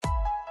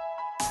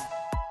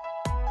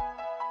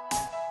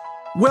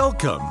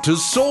Welcome to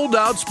Sold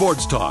Out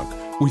Sports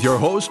Talk with your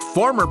host,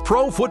 former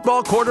pro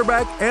football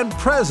quarterback and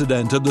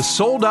president of the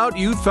Sold Out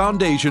Youth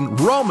Foundation,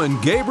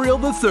 Roman Gabriel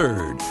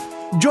III.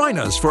 Join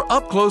us for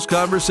up-close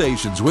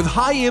conversations with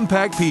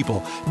high-impact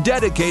people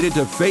dedicated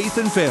to faith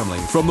and family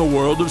from the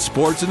world of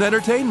sports and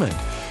entertainment.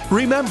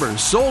 Remember,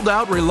 Sold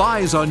Out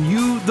relies on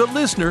you, the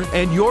listener,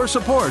 and your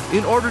support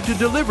in order to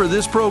deliver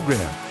this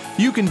program.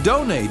 You can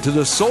donate to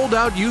the Sold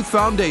Out Youth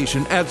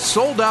Foundation at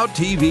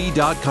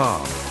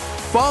soldouttv.com.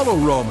 Follow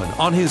Roman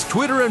on his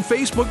Twitter and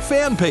Facebook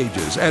fan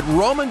pages at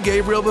Roman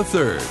Gabriel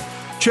III.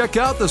 Check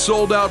out the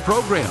Sold Out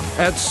program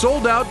at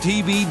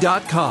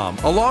soldouttv.com,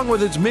 along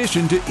with its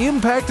mission to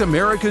impact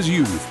America's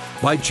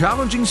youth by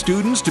challenging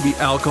students to be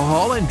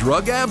alcohol and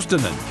drug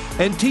abstinent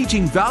and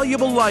teaching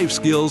valuable life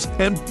skills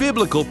and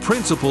biblical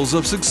principles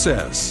of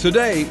success.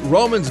 Today,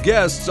 Roman's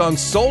guests on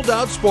Sold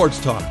Out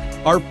Sports Talk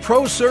are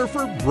pro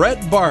surfer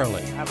Brett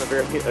Barley. I have a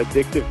very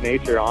addictive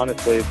nature,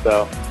 honestly,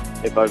 so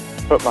if I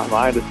put my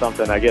mind to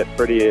something, I get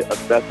pretty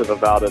obsessive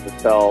about it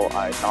until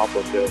I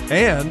accomplish it.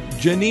 And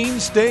Janine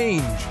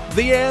Stange,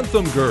 the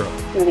Anthem girl.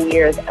 Through the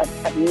years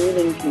of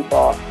meeting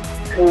people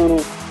who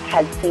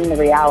had seen the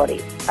reality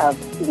of,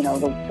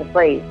 the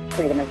phrase,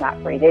 freedom is not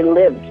free. They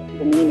lived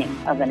the meaning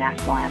of the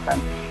national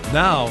anthem.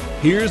 Now,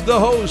 here's the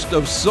host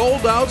of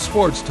Sold Out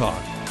Sports Talk,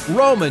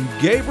 Roman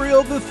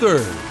Gabriel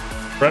III.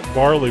 Brett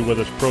Barley with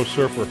us, pro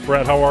surfer.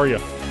 Brett, how are you?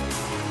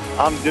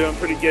 I'm doing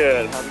pretty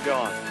good. How's it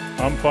going?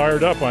 I'm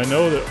fired up. I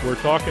know that we're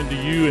talking to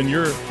you in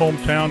your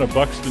hometown of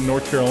Buxton,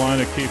 North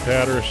Carolina, Cape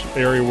Hatteras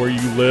area where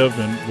you live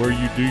and where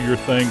you do your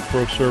thing,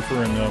 pro surfer.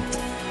 And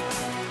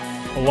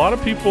a lot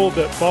of people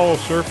that follow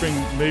surfing,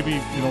 maybe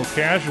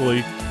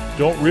casually,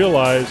 don't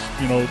realize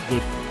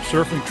the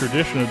surfing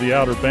tradition of the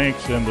Outer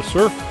Banks and the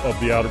surf of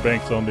the Outer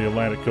Banks on the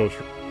Atlantic coast.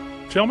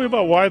 Tell me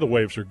about why the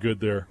waves are good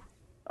there.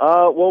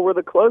 Well, we're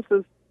the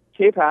closest.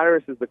 Cape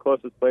Hatteras is the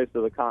closest place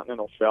to the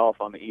continental shelf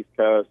on the East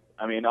Coast.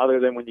 I mean, other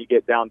than when you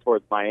get down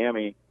towards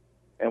Miami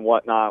and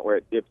whatnot, where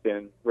it dips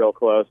in real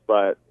close,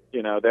 but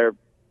they're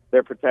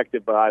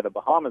protected by the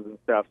Bahamas and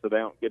stuff, so they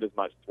don't get as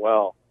much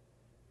swell.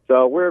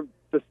 So we're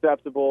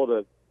susceptible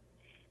to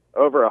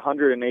over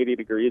 180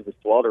 degrees of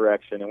swell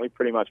direction, and we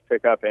pretty much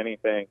pick up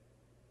anything.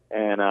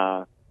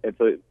 And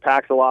it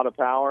packs a lot of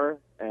power,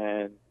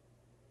 and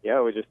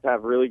we just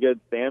have really good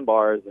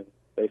sandbars, and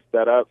they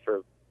set up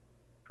for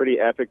pretty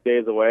epic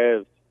days of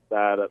waves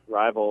that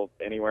rival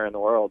anywhere in the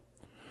world.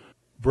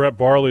 Brett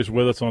Barley's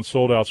with us on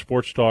Sold Out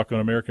Sports Talk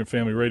on American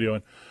Family Radio.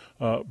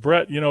 And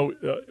Brett,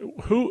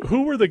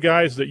 who were the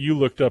guys that you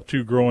looked up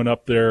to growing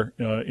up there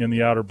in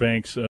the Outer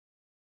Banks? Just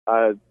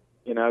kind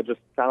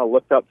of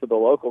looked up to the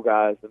local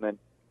guys, and then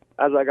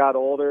as I got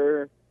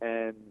older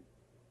and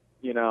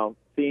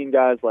seeing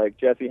guys like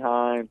Jesse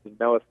Hines and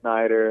Noah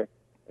Snyder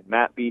and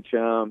Matt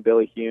Beecham,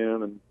 Billy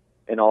Hume,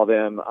 and all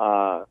them,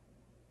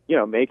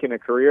 making a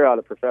career out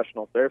of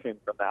professional surfing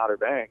from the Outer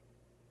Banks.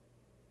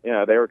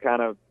 They were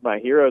kind of my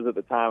heroes at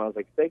the time. I was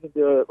like, if they can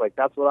do it, like,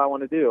 that's what I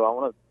want to do. I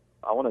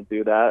want to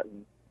do that.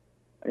 And,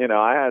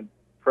 I had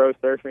pro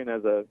surfing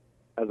as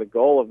a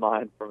goal of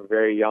mine from a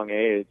very young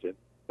age. And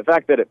the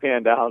fact that it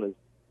panned out is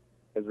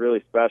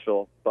really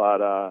special.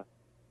 But,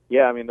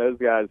 those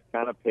guys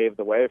kind of paved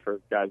the way for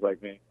guys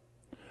like me.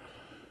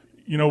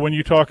 When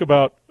you talk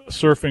about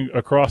surfing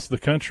across the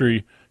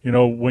country,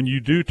 when you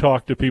do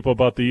talk to people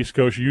about the East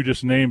Coast, you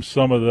just name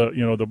some of the,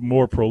 the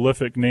more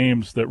prolific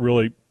names that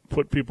really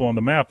put people on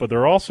the map. But there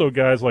are also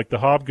guys like the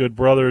Hobgood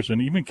brothers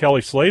and even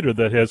Kelly Slater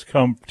that has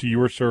come to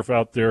your surf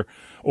out there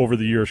over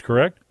the years,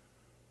 correct?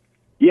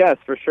 Yes,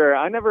 for sure.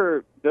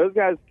 Those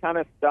guys kind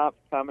of stopped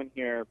coming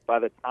here by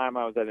the time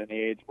I was at an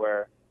age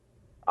where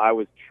I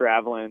was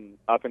traveling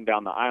up and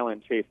down the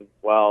island chasing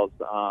swells.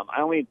 I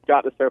only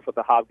got to surf with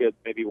the Hobgoods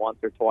maybe once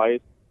or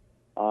twice,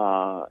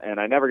 and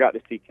I never got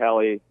to see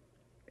Kelly.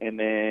 And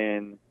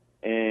then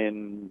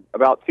in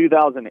about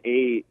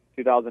 2008,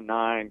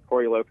 2009,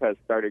 Corey Lopez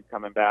started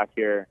coming back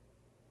here,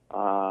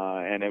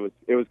 and it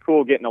was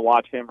cool getting to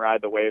watch him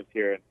ride the waves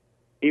here. And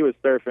he was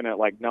surfing it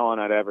like no one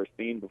I'd ever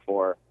seen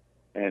before,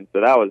 and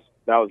so that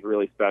was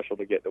really special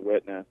to get to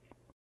witness.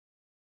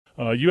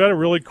 You had a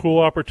really cool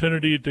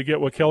opportunity to get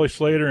with Kelly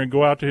Slater and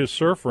go out to his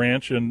surf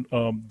ranch, and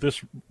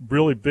this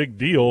really big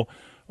deal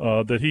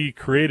that he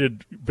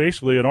created,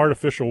 basically an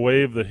artificial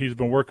wave that he's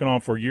been working on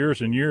for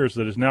years and years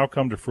that has now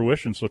come to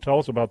fruition. So tell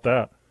us about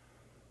that.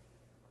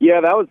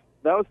 Yeah, that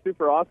was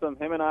super awesome.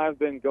 Him and I have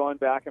been going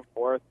back and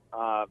forth,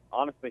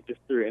 honestly,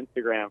 just through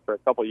Instagram for a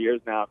couple years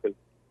now, because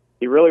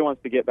he really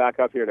wants to get back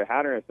up here to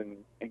Hatteras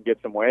and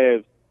get some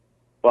waves.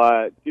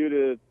 But due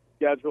to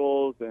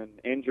schedules and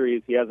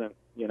injuries, he hasn't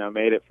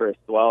made it for a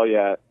swell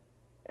yet.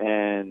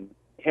 And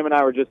him and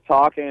I were just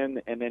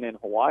talking, and then in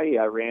Hawaii,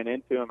 I ran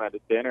into him at a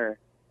dinner,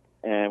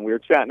 and we were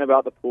chatting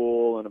about the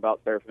pool and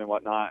about surfing and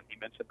whatnot. And he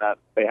mentioned that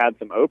they had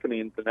some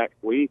openings the next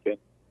week, and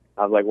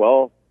I was like,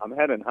 well, I'm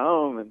heading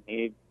home, and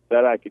he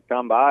said I could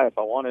come by if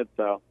I wanted.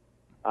 So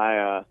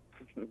I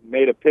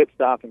made a pit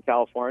stop in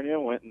California,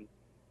 went and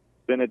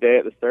spent a day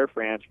at the surf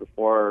ranch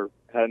before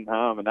heading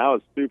home, and that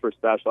was super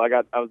special.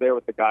 I was there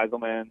with the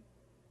Geiselman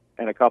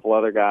and a couple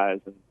other guys,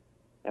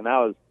 and that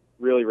was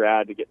really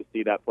rad to get to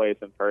see that place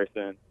in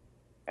person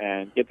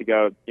and get to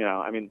go.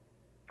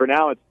 For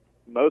now it's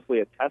mostly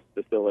a test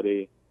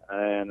facility,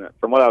 and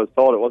from what I was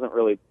told, it wasn't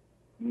really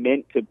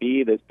meant to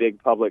be this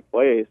big public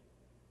place,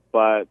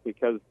 but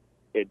because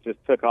it just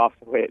took off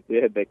the way it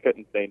did, they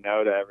couldn't say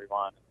no to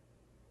everyone.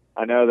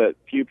 I know that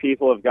few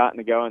people have gotten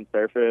to go and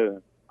surf it,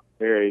 and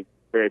very,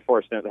 very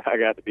fortunate that I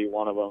got to be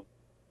one of them.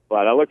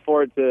 But I look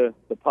forward to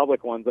the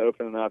public ones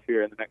opening up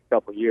here in the next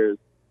couple of years.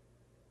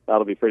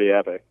 That'll be pretty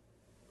epic.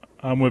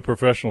 I'm with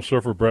professional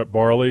surfer Brett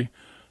Barley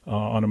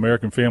on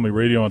American Family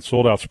Radio on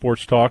Sold Out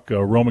Sports Talk.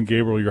 Roman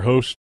Gabriel, your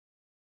host.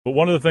 But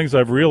one of the things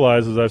I've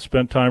realized is I've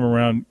spent time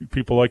around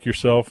people like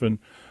yourself and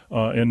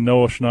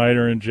Noah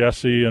Schneider and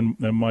Jesse and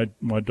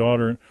my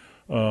daughter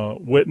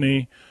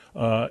Whitney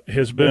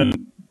has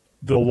been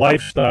the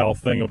lifestyle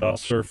thing about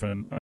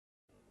surfing.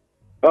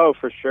 Oh,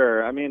 for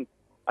sure. I mean,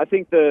 I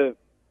think the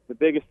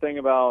biggest thing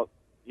about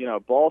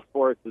ball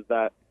sports is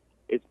that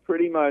it's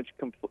pretty much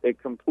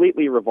it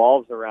completely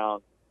revolves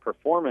around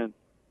performance,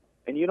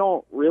 and you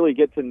don't really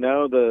get to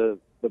know the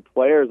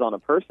players on a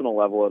personal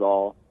level at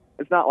all.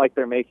 It's not like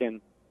they're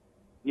making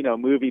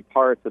movie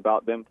parts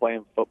about them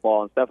playing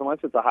football and stuff, unless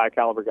it's a high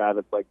caliber guy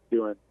that's like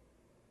doing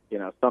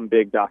some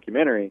big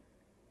documentary.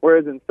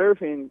 Whereas in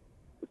surfing,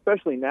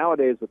 especially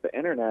nowadays with the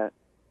internet,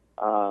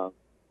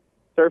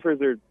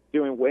 surfers are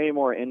doing way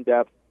more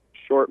in-depth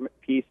short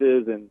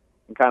pieces and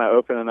kind of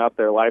opening up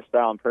their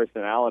lifestyle and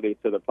personality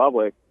to the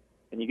public,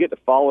 and you get to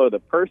follow the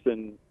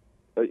person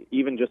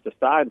even just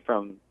aside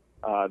from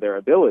their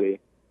ability.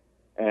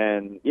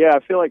 And yeah, I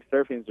feel like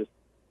surfing is just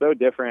so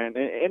different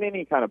in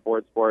any kind of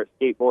board sport,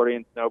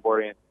 skateboarding,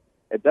 snowboarding.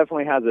 It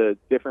definitely has a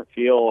different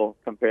feel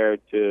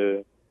compared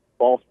to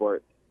ball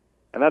sports,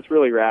 and that's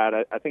really rad.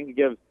 I think it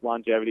gives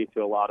longevity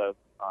to a lot of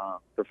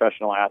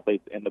professional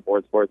athletes in the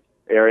board sports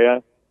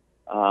area.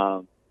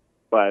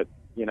 But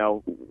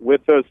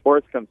with those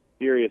sports comes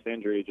serious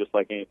injury, just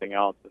like anything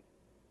else.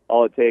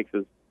 All it takes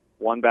is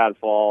one bad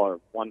fall or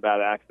one bad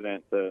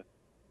accident to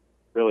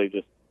really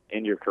just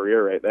end your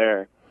career right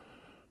there.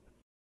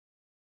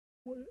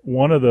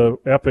 One of the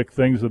epic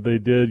things that they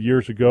did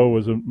years ago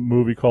was a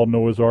movie called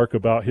Noah's Ark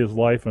about his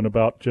life and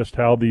about just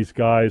how these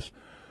guys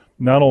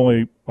not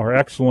only are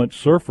excellent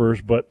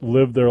surfers, but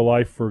live their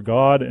life for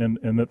God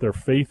and that their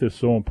faith is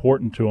so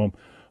important to them.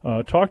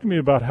 Talk to me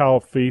about how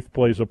faith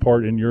plays a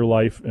part in your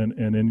life and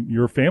in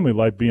your family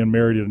life, being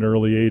married at an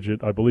early age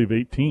at, I believe,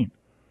 18.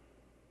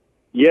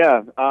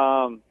 Yeah,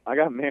 I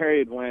got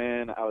married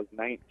when I was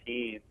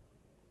 19,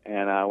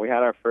 and we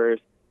had our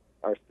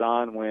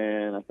son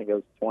when I think it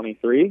was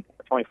 23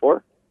 or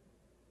 24,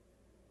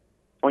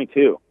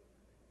 22.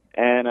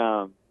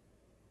 And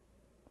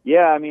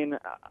yeah, I mean,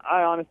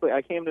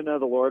 I came to know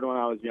the Lord when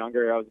I was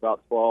younger. I was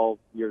about 12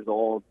 years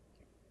old,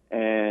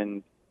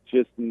 and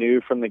just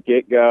knew from the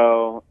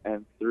get-go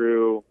and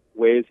through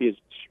ways He has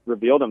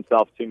revealed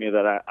Himself to me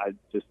that I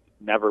just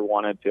never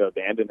wanted to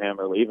abandon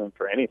Him or leave Him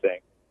for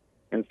anything.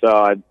 And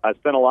so I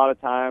spent a lot of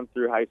time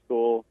through high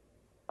school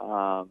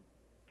kind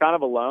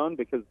of alone,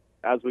 because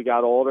as we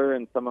got older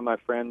and some of my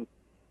friends,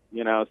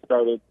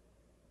 started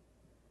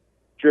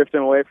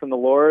drifting away from the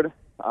Lord,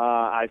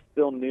 I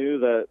still knew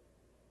that,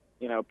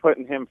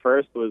 putting Him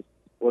first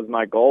was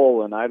my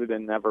goal, and I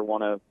didn't ever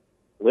want to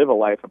live a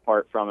life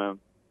apart from Him.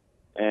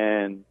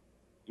 And,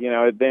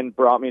 it then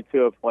brought me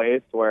to a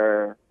place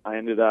where I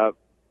ended up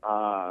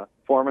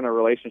forming a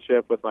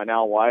relationship with my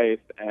now wife,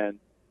 and,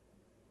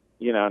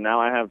 now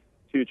I have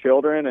 2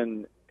 children,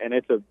 and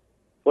it's a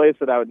place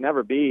that I would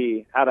never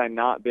be had I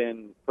not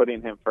been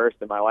putting Him first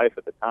in my life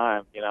at the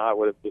time. I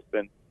would have just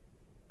been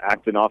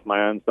acting off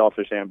my own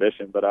selfish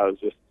ambition, but I was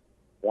just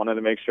wanted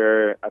to make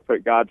sure I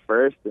put God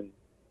first, and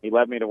He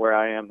led me to where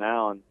I am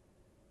now, and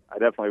I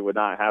definitely would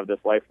not have this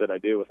life that I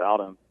do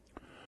without Him.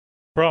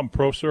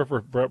 Pro surfer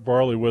Brett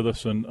Barley with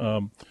us, and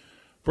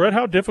Brett,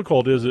 how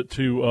difficult is it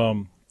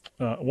to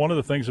one of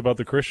the things about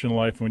the Christian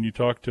life when you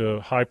talk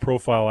to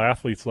high-profile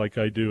athletes like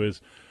I do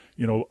is,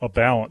 a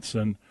balance,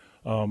 and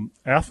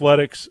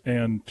athletics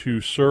and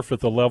to surf at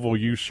the level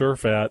you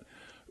surf at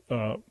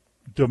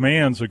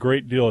demands a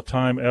great deal of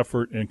time,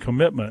 effort, and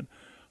commitment.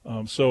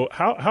 So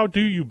how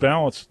do you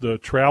balance the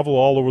travel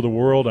all over the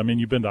world? I mean,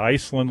 you've been to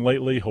Iceland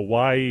lately,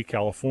 Hawaii,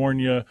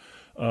 California,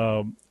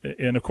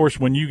 and of course,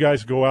 when you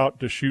guys go out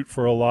to shoot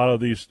for a lot of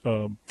these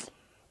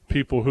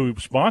people who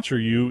sponsor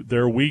you,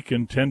 they're week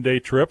and 10-day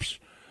trips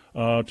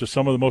to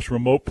some of the most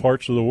remote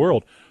parts of the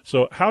world.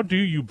 So how do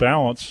you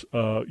balance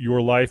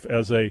your life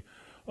as a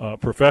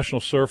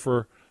professional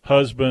surfer,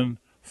 husband,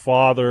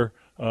 father,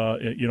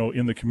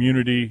 in the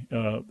community?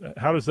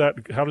 How does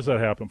that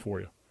happen for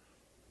you?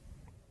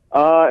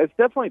 It's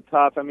definitely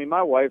tough. I mean,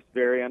 my wife's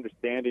very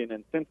understanding,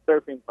 and since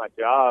surfing's my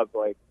job,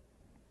 like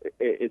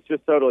it's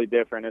just totally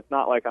different. It's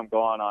not like I'm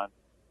going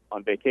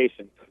on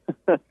vacations.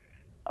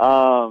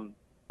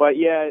 But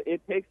yeah,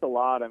 it takes a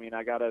lot. I mean,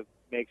 I got to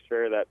make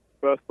sure that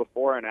both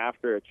before and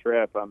after a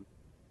trip, I'm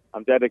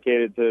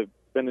dedicated to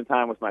spending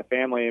time with my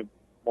family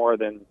more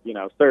than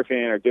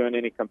surfing or doing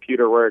any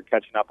computer work,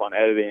 catching up on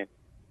editing.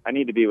 I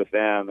need to be with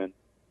them, and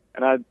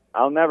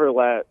I'll never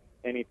let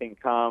anything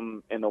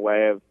come in the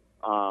way of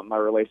my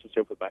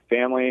relationship with my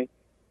family.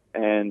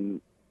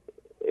 And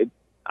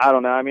I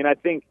don't know. I mean, I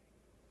think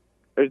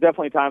there's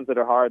definitely times that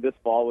are hard. This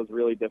fall was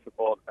really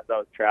difficult as I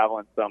was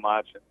traveling so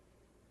much, and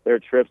there are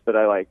trips that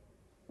I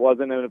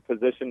wasn't in a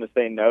position to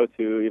say no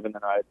to, even though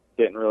I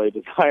didn't really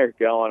desire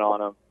going on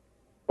them.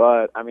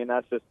 But I mean,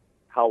 that's just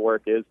how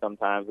work is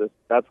sometimes.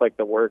 That's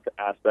the work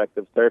aspect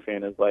of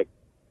surfing is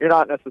you're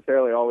not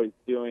necessarily always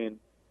doing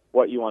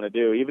what you want to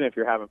do, even if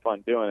you're having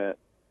fun doing it.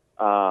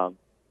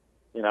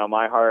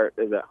 My heart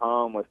is at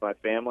home with my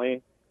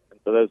family, and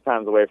so those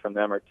times away from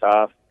them are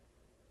tough.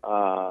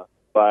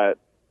 But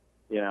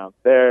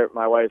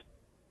my wife,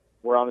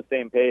 we're on the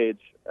same page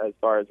as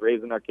far as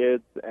raising our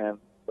kids and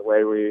the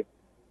way we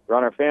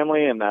run our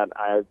family, and that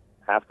I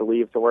have to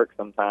leave to work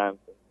sometimes.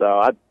 So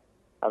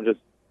I'm just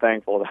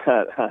thankful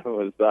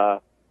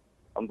that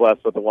I'm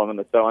blessed with a woman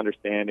that's so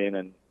understanding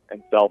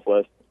and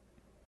selfless.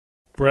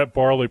 Brett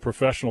Barley,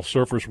 professional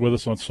surfers, with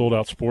us on Sold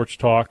Out Sports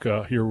Talk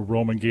here with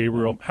Roman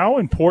Gabriel. How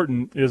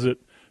important is it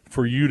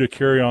for you to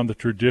carry on the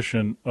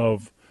tradition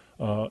of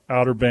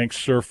Outer Banks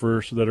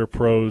surfers that are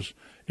pros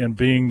and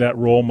being that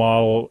role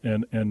model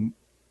and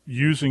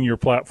using your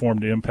platform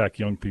to impact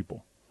young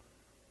people?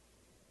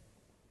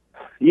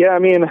 Yeah, I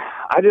mean,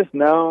 I just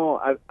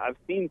know I've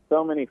seen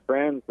so many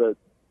friends that,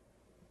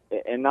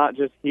 and not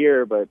just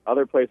here, but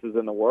other places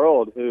in the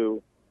world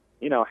who,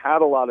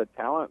 had a lot of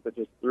talent, but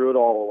just threw it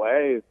all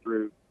away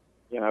through,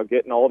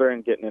 getting older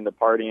and getting into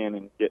partying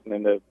and getting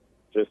into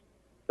just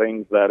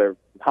things that are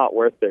not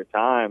worth their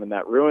time and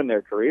that ruin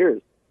their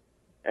careers.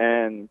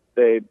 And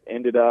they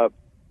ended up,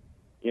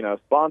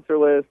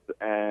 sponsorless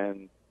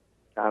and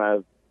kind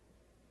of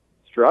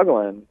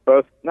struggling,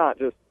 both not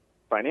just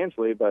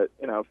financially, but,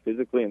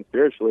 physically and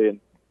spiritually.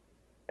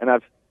 And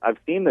I've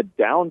seen the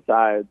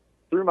downsides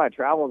through my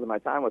travels and my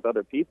time with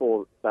other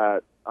people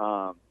that,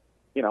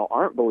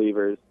 aren't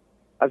believers.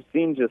 I've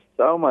seen just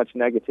so much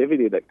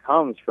negativity that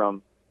comes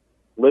from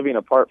living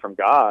apart from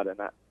God. And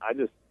I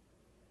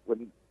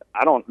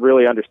don't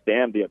really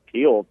understand the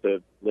appeal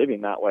to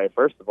living that way,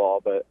 first of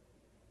all. But,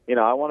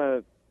 I want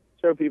to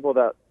show people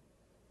that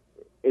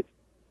it's,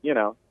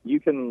 you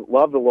can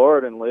love the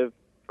Lord and live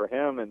for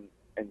Him and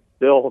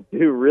still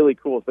do really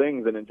cool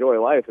things and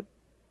enjoy life.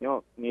 You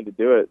don't need to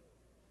do it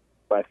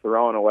by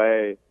throwing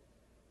away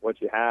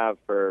what you have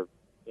for,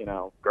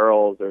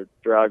 girls or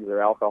drugs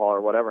or alcohol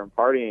or whatever and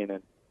partying.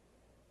 And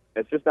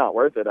it's just not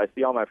worth it. I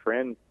see all my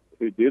friends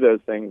who do those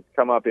things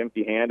come up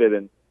empty-handed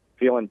and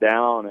feeling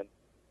down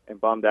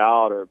and bummed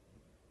out or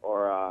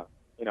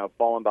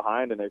falling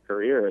behind in their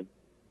career. And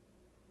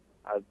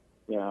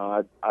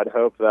I'd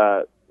hope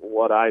that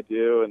what I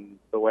do and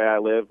the way I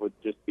live would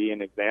just be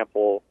an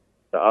example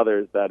to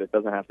others that it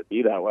doesn't have to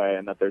be that way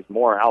and that there's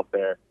more out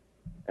there.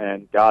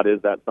 And God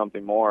is that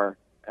something more.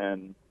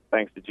 And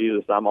thanks to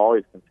Jesus, I'm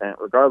always content.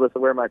 Regardless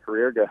of where my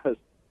career goes,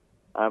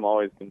 I'm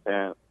always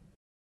content.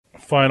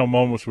 Final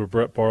moments with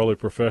Brett Barley,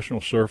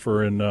 professional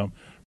surfer, and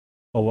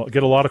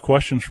get a lot of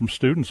questions from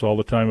students all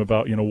the time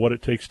about, what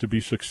it takes to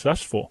be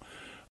successful.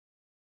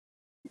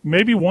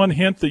 Maybe one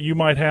hint that you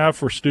might have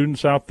for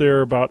students out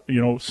there about,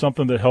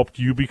 something that helped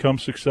you become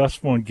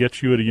successful and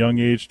get you at a young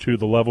age to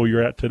the level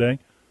you're at today?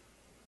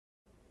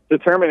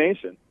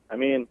 Determination. I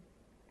mean,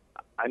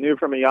 I knew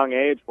from a young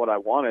age what I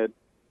wanted,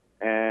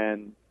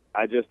 and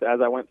I just,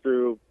 as I went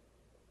through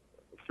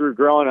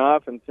growing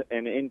up and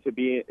into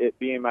it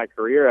being my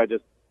career,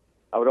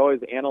 I would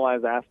always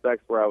analyze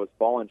aspects where I was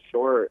falling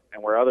short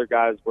and where other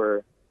guys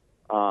were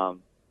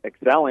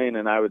excelling,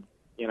 and I would,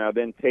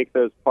 then take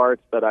those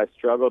parts that I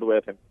struggled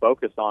with and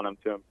focus on them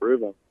to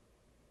improve them.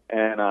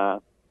 And I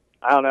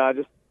don't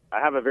know, I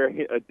have a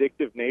very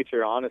addictive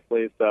nature,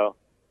 honestly. So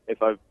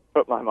if I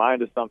put my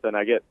mind to something,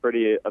 I get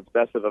pretty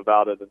obsessive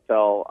about it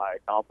until I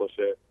accomplish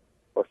it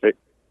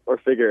or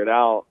figure it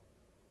out.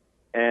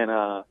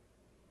 And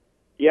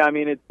yeah, I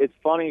mean, it's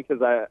funny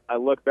because I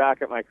look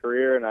back at my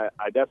career and I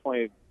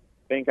definitely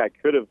think I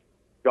could have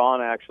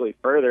gone actually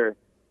further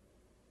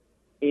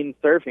in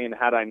surfing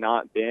had I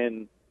not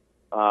been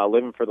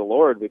living for the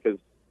Lord, because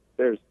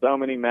there's so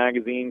many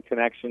magazine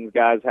connections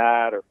guys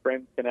had or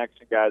friends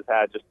connection guys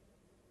had just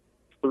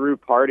through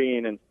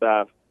partying and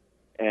stuff.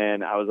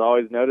 And I was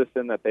always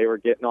noticing that they were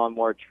getting on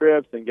more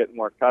trips and getting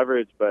more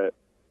coverage, but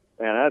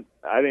man,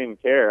 I didn't even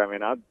care. I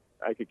mean,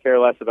 I could care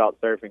less about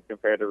surfing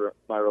compared to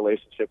my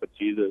relationship with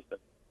Jesus.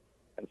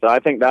 And so I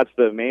think that's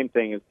the main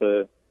thing, is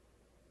to,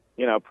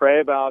 pray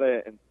about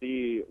it and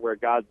see where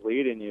God's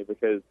leading you,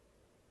 because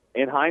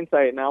in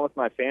hindsight, now with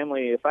my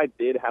family, if I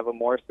did have a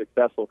more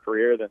successful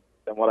career than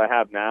what I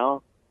have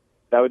now,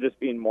 that would just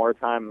be more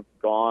time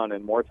gone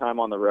and more time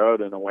on the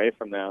road and away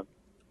from them.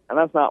 And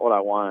that's not what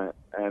I want.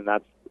 And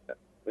that's,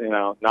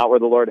 not where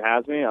the Lord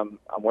has me. I'm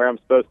where I'm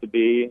supposed to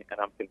be, and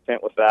I'm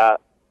content with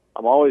that.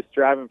 I'm always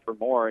striving for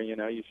more.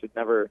 You should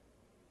never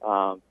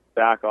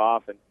back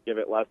off and give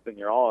it less than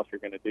your all if you're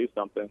going to do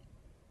something.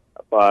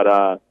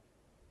 But,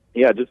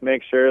 yeah, just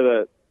make sure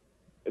that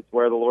it's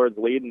where the Lord's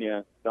leading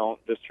you.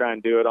 Don't just try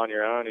and do it on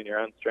your own in your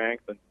own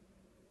strength. And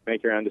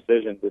make your own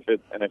decisions. If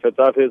it's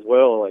of His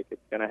will, like,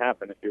 it's going to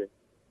happen if you're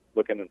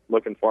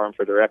looking for Him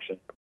for direction.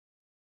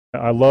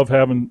 I love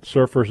having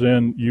surfers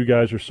in. You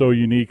guys are so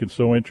unique and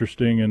so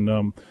interesting,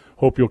 and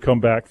hope you'll come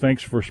back.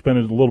 Thanks for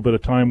spending a little bit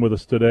of time with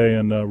us today,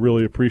 and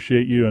really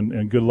appreciate you,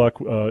 and good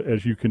luck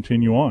as you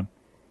continue on.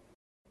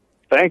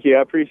 Thank you.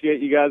 I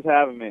appreciate you guys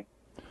having me.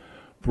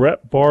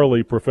 Brett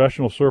Barley,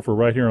 professional surfer,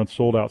 right here on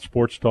Sold Out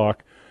Sports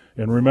Talk.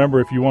 And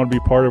remember, if you want to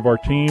be part of our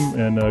team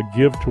and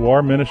give to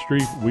our ministry,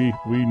 we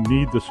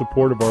need the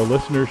support of our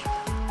listeners.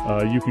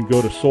 You can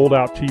go to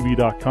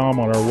soldouttv.com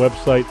on our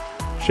website.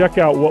 Check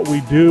out what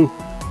we do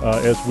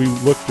as we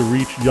look to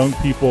reach young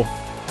people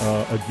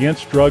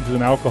against drugs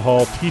and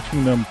alcohol,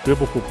 teaching them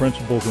biblical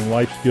principles and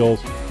life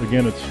skills.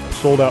 Again, it's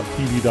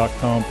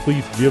soldouttv.com.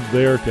 Please give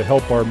there to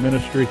help our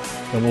ministry,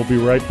 and we'll be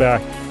right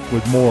back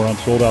with more on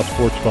Sold Out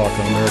Sports Talk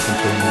on American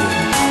Family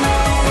Radio.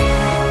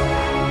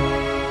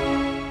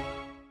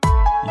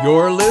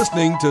 You're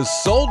listening to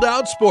Sold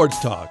Out Sports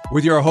Talk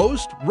with your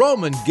host,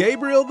 Roman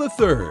Gabriel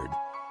III.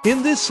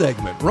 In this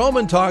segment,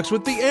 Roman talks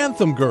with the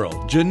Anthem girl,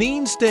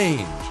 Janine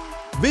Stange.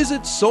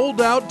 Visit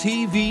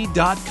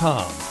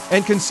soldouttv.com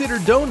and consider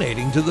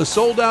donating to the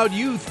Sold Out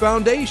Youth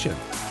Foundation.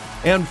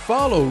 And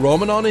follow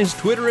Roman on his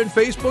Twitter and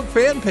Facebook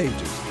fan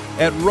pages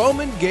at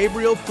Roman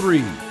Gabriel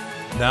 3.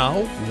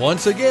 Now,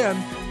 once again,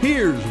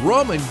 here's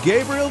Roman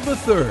Gabriel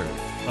III.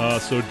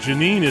 So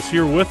Janine is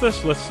here with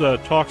us. Let's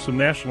talk some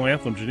national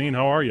anthem. Janine,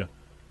 how are you?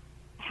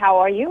 How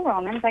are you,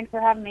 Roman? Thanks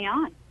for having me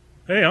on.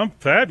 Hey, I'm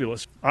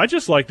fabulous. I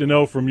just like to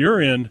know from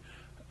your end,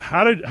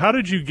 how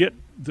did you get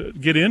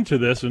into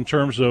this in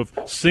terms of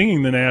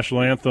singing the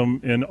national anthem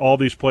in all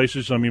these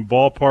places? I mean,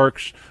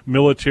 ballparks,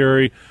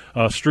 military,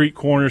 street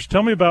corners.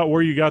 Tell me about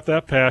where you got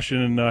that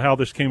passion and how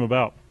this came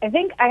about. I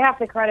think I have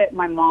to credit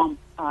my mom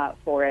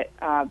for it.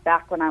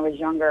 Back when I was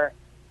younger,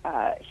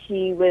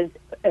 she was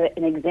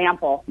an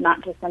example,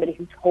 not just somebody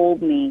who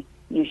told me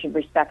you should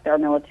respect our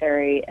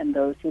military and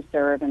those who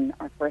serve and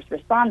our first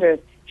responders.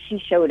 She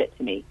showed it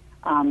to me.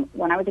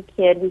 When I was a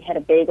kid, we had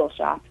a bagel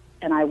shop,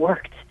 and I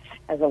worked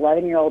as an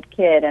 11-year-old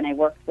kid, and I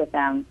worked with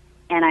them,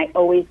 and I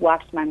always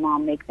watched my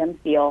mom make them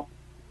feel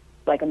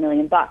like $1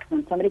 million.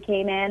 When somebody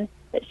came in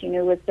that she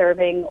knew was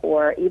serving,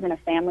 or even a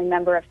family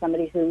member of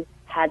somebody who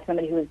had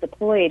somebody who was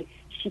deployed,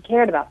 she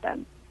cared about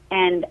them.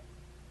 And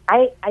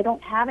I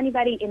don't have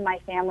anybody in my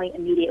family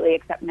immediately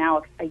except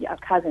now a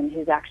cousin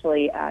who's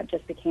actually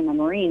just became a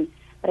Marine,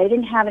 but I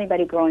didn't have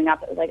anybody growing up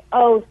that was like,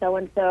 oh,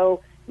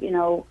 so-and-so,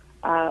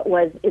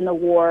 was in the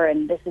war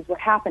and this is what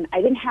happened.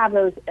 I didn't have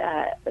those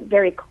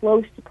very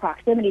close to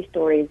proximity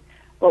stories,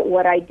 but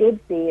what I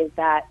did see is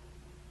that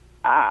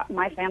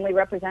my family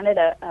represented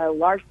a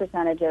large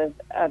percentage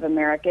of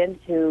Americans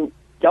who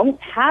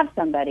don't have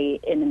somebody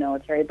in the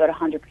military but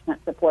 100%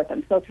 support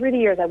them. So through the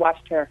years, I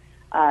watched her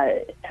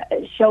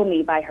show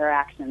me by her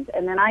actions.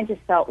 And then I just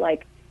felt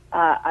like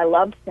I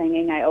loved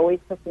singing. I always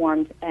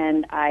performed,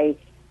 and I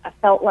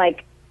felt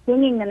like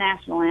singing the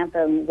national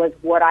anthem was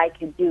what I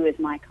could do as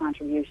my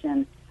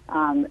contribution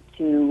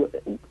to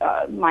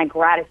my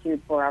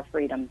gratitude for our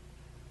freedom.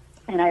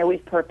 And I always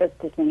purposed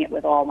to sing it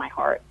with all my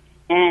heart.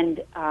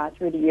 And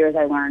through the years,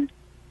 I learned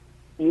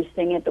you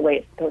sing it the way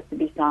it's supposed to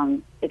be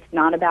sung. It's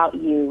not about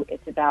you.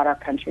 It's about our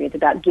country. It's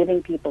about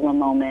giving people a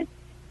moment.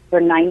 For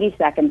 90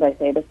 seconds, I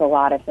say this a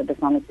lot. I've said this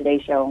on the Today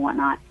Show and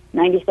whatnot.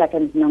 90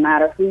 seconds, no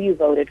matter who you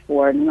voted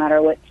for, no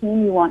matter what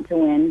team you want to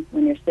win,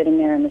 when you're sitting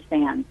there in the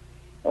stands,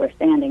 or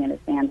standing in the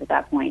stands at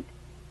that point,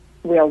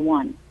 we are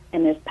one.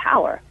 And there's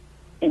power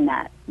in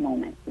that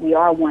moment. We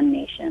are one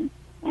nation.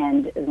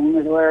 And as long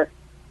as we're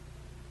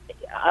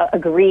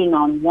agreeing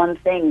on one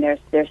thing,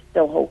 there's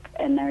still hope.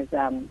 And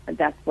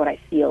that's what I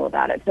feel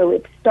about it. So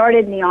it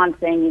started me on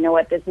saying, you know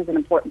what, this is an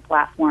important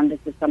platform.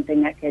 This is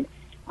something that could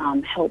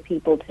help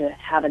people to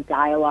have a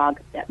dialogue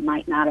that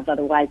might not have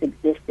otherwise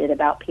existed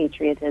about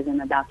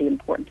patriotism, about the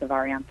importance of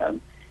our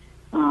anthem.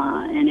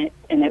 And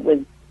it was,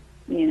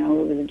 it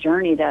was a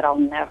journey that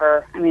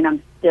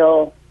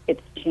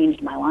it's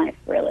changed my life,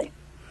 really.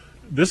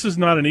 This is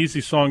not an easy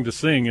song to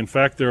sing. In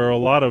fact, there are a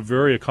lot of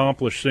very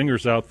accomplished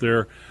singers out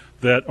there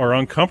that are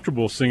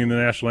uncomfortable singing the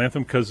national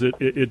anthem because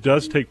it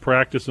does take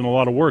practice and a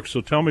lot of work. So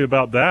tell me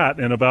about that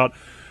and about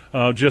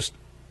just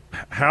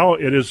how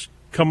it has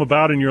come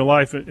about in your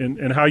life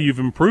and how you've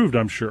improved,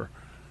 I'm sure.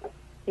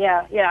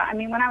 Yeah. I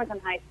mean, when I was in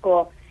high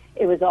school,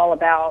 it was all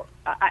about,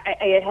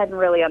 I hadn't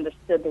really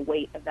understood the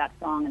weight of that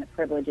song and the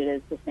privilege it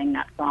is to sing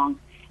that song.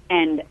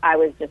 And I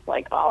was just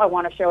like, I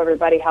want to show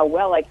everybody how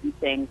well I can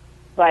sing.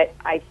 But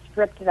I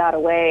stripped that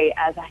away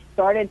as I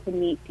started to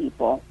meet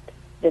people.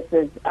 This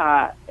is,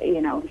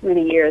 through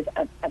the years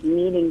of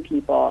meeting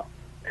people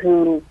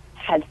who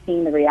had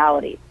seen the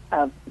reality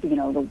of,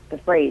 the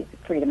phrase,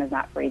 freedom is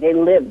not free. They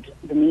lived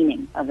the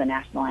meaning of the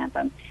national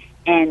anthem.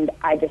 And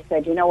I just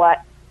said, you know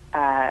what,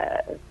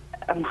 there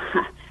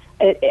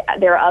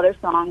are other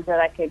songs that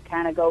I could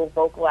kind of go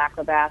vocal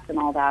acrobats and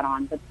all that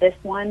on, but this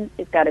one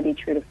has got to be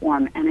true to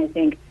form. And I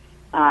think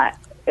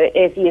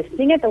if you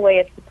sing it the way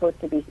it's supposed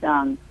to be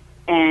sung,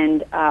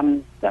 and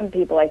some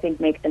people, I think,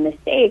 make the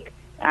mistake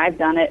I've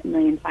done it a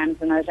million times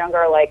when I was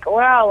younger, like,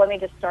 well, let me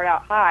just start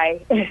out high.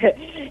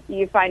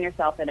 You find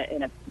yourself in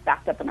a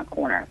backed up in a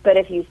corner. But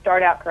if you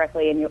start out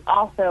correctly, and you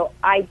also,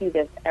 I do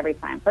this every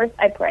time. First,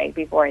 I pray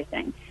before I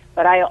sing,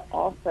 but I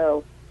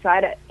also try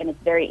to, and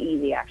it's very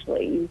easy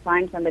actually. You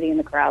find somebody in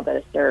the crowd that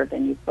is served,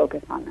 and you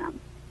focus on them,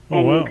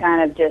 and you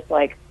kind of just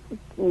like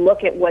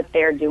look at what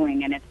they're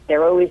doing, and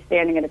they're always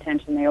standing at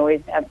attention. They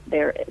always have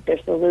they're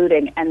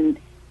saluting, and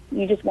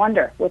you just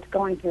wonder what's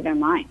going through their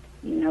mind.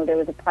 You know, there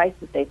was a price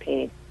that they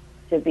paid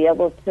to be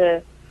able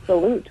to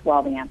salute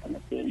while the anthem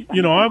is being sung.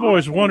 You know, I've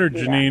always wondered,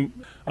 Janine,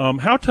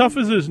 how tough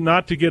is it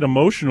not to get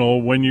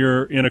emotional when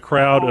you're in a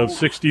crowd of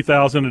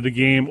 60,000 at a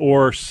game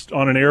or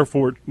on an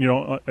airport, you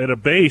know, at a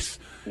base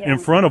in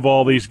front of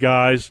all these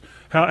guys?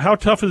 How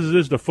tough is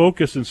it to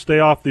focus and stay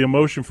off the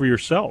emotion for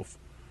yourself?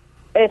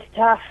 It's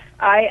tough.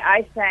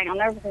 I sang, I'll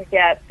never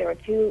forget, there were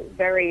two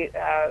very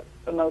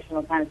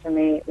emotional times for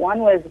me. One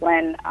was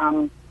when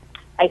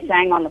I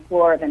sang on the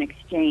floor of an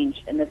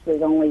exchange, and this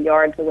was only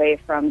yards away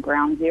from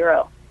Ground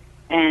Zero.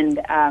 And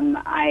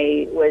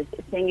I was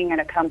singing at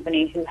a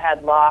company who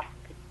had lost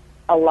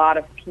a lot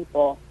of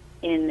people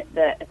in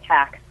the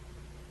attacks.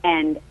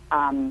 And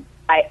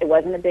it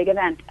wasn't a big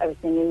event. I was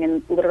singing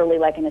in literally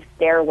like in a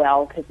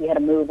stairwell because we had to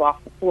move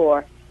off the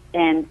floor.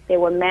 And they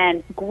were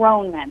men,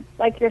 grown men,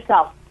 like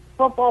yourself,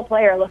 football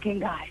player-looking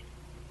guys.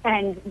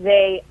 And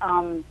they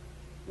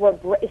were,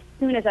 as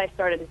soon as I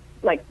started,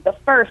 like the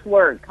first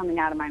word coming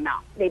out of my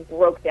mouth, they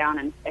broke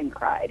down and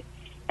cried.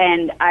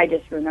 And I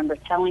just remember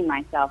telling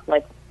myself,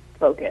 like,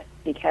 focus,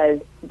 because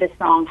this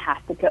song has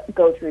to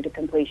go through to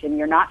completion.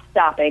 You're not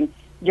stopping.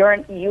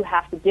 You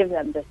have to give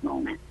them this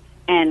moment.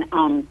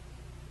 And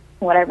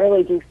what I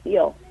really do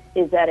feel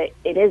is that it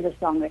is a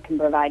song that can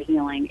provide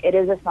healing. It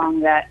is a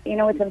song that, you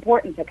know, it's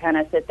important to kind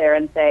of sit there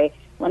and say,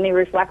 let me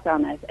reflect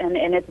on this. And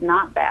it's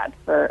not bad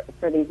for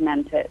these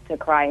men to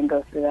cry and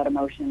go through that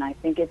emotion. I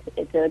think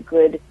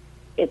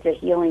it's a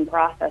healing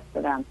process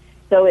for them.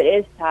 So it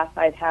is tough.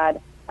 I've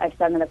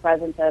sung in the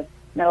presence of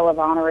Medal of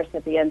Honor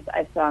recipients.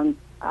 I've sung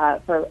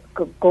for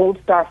Gold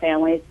Star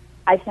families.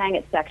 I sang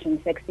at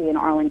Section 60 in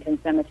Arlington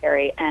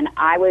Cemetery, and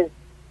I was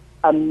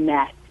a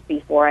mess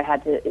before I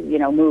had to, you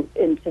know, move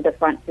into the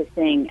front to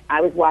sing.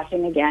 I was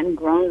watching, again,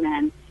 grown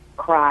men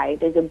cry.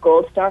 There's a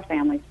Gold Star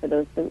families, for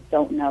those who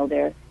don't know.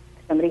 They're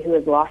somebody who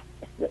has lost,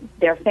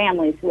 their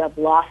families who have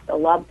lost a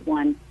loved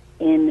one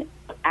in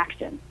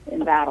action,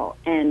 in battle.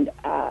 And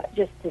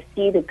just to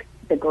see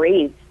the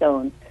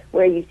gravestones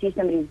where you see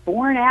somebody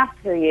born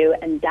after you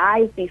and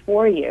dies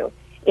before you,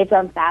 it's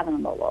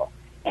unfathomable.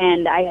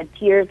 And I had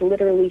tears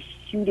literally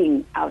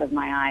shooting out of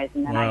my eyes,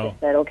 and then I just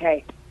said,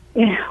 okay,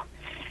 you know,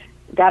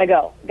 gotta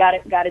go,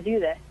 gotta do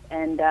this.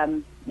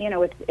 And you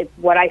know, it's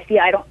what I see.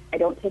 I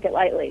don't take it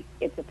lightly.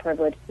 It's a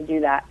privilege to do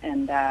that,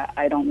 and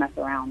I don't mess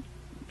around.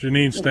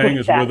 Janine Stange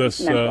is with us,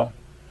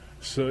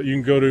 so you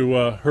can go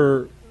to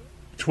her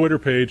Twitter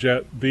page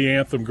at The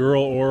Anthem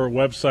Girl or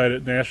website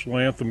at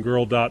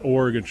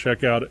nationalanthemgirl.org and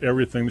check out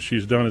everything that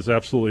she's done. Is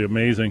absolutely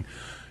amazing.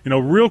 You know,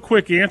 real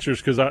quick answers,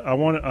 because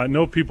I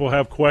know people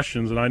have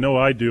questions, and I know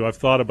I do. I've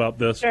thought about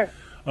this. Sure.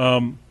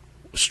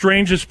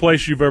 Strangest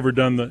place you've ever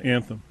done the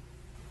anthem?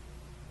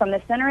 From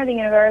the center of the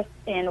universe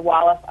in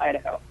Wallace,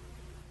 Idaho.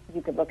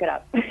 You could look it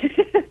up.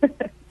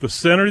 The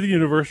center of the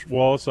universe,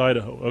 Wallace,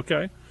 Idaho.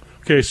 Okay,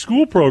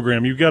 school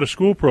program. You've got a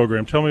school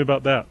program. Tell me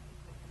about that.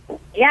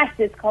 Yes,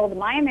 it's called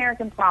My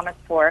American Promise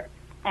Tour.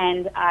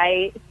 And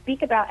I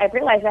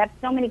realized I have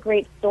so many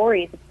great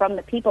stories from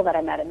the people that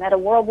I met. I met a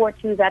World War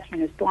II veteran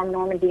who stormed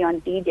Normandy on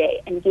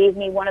D-Day and gave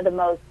me one of the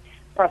most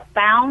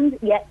profound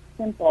yet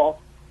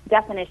simple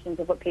definitions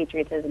of what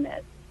patriotism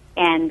is.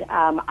 And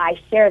I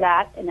share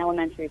that in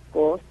elementary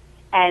schools.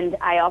 And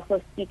I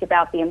also speak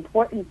about the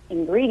important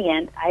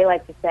ingredient. I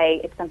like to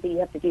say it's something you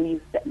have to do.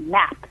 You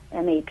MAP,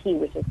 M-A-P,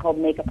 which is called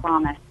Make a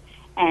Promise.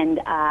 And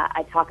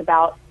I talk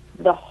about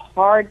the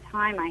hard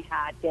time I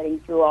had getting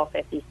through all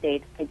 50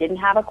 states. I didn't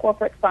have a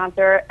corporate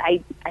sponsor.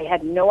 I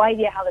had no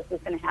idea how this was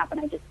going to happen.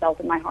 I just felt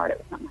in my heart it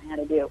was something I had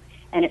to do.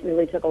 And it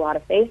really took a lot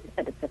of faith,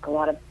 and it took a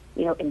lot of,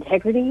 you know,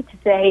 integrity to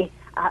say,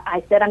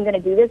 I said I'm going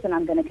to do this and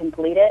I'm going to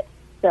complete it.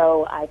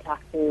 So I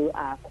talked to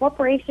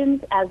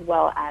corporations as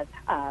well as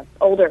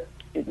older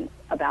students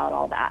about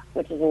all that,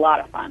 which is a lot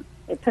of fun.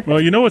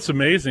 Well, you know what's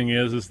amazing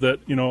is that,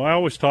 you know, I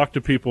always talk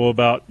to people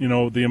about, you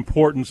know, the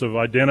importance of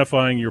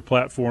identifying your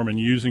platform and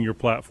using your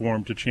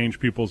platform to change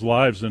people's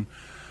lives. And,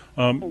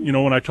 you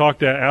know, when I talk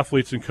to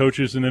athletes and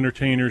coaches and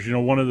entertainers, you know,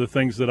 one of the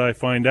things that I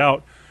find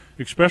out,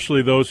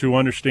 especially those who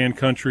understand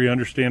country,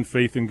 understand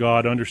faith in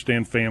God,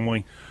 understand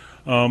family,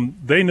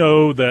 they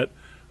know that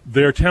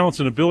their talents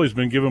and abilities have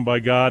been given by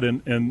God.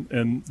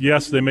 And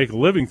yes, they make a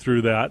living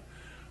through that.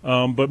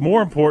 But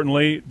more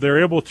importantly,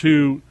 they're able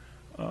to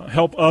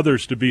help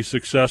others to be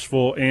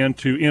successful and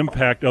to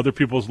impact other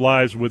people's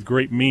lives with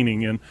great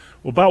meaning. And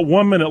about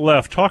 1 minute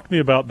left. Talk to me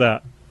about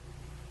that.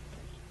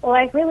 Well,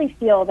 I really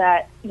feel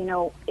that, you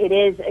know, it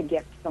is a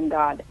gift from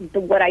God,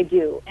 what I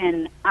do.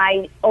 And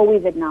I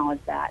always acknowledge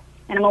that.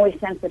 And I'm always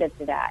sensitive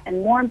to that.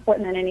 And more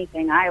important than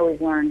anything, I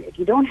always learned, if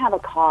you don't have a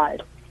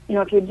cause,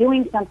 if you're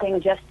doing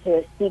something just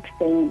to seek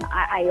fame,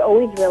 I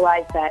always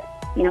realize that,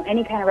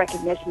 any kind of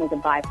recognition is a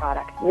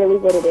byproduct. Really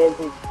what it is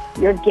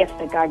your gift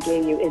that God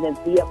gave you is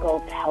a vehicle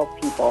to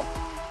help people.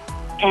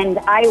 And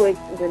I always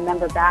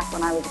remember back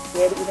when I was a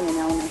kid, even in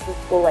elementary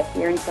school, like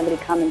hearing somebody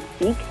come and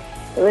speak.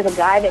 There was a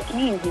guy that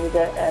came, he was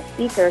a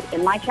speaker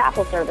in my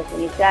chapel service,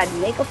 and he said,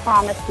 make a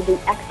promise to do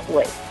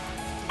exploits.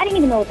 I didn't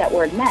even know what that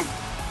word meant.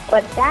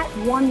 But that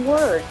one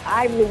word,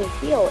 I really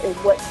feel, is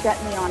what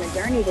set me on a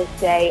journey to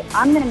say,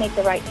 I'm going to make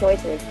the right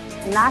choices.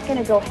 I'm not going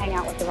to go hang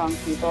out with the wrong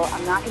people.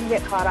 I'm not going to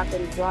get caught up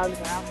in drugs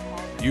or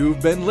alcohol.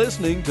 You've been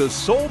listening to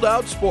Sold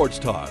Out Sports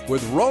Talk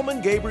with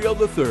Roman Gabriel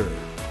III.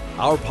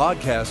 Our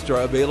podcasts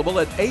are available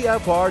at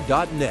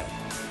afr.net.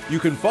 You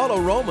can follow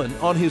Roman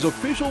on his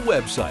official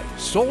website,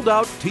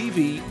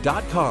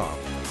 soldouttv.com,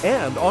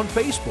 and on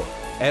Facebook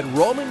at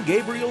Roman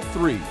Gabriel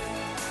 3.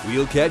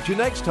 We'll catch you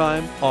next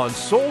time on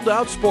Sold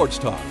Out Sports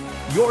Talk,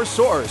 your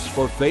source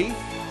for faith,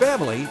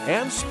 family,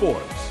 and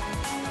sports.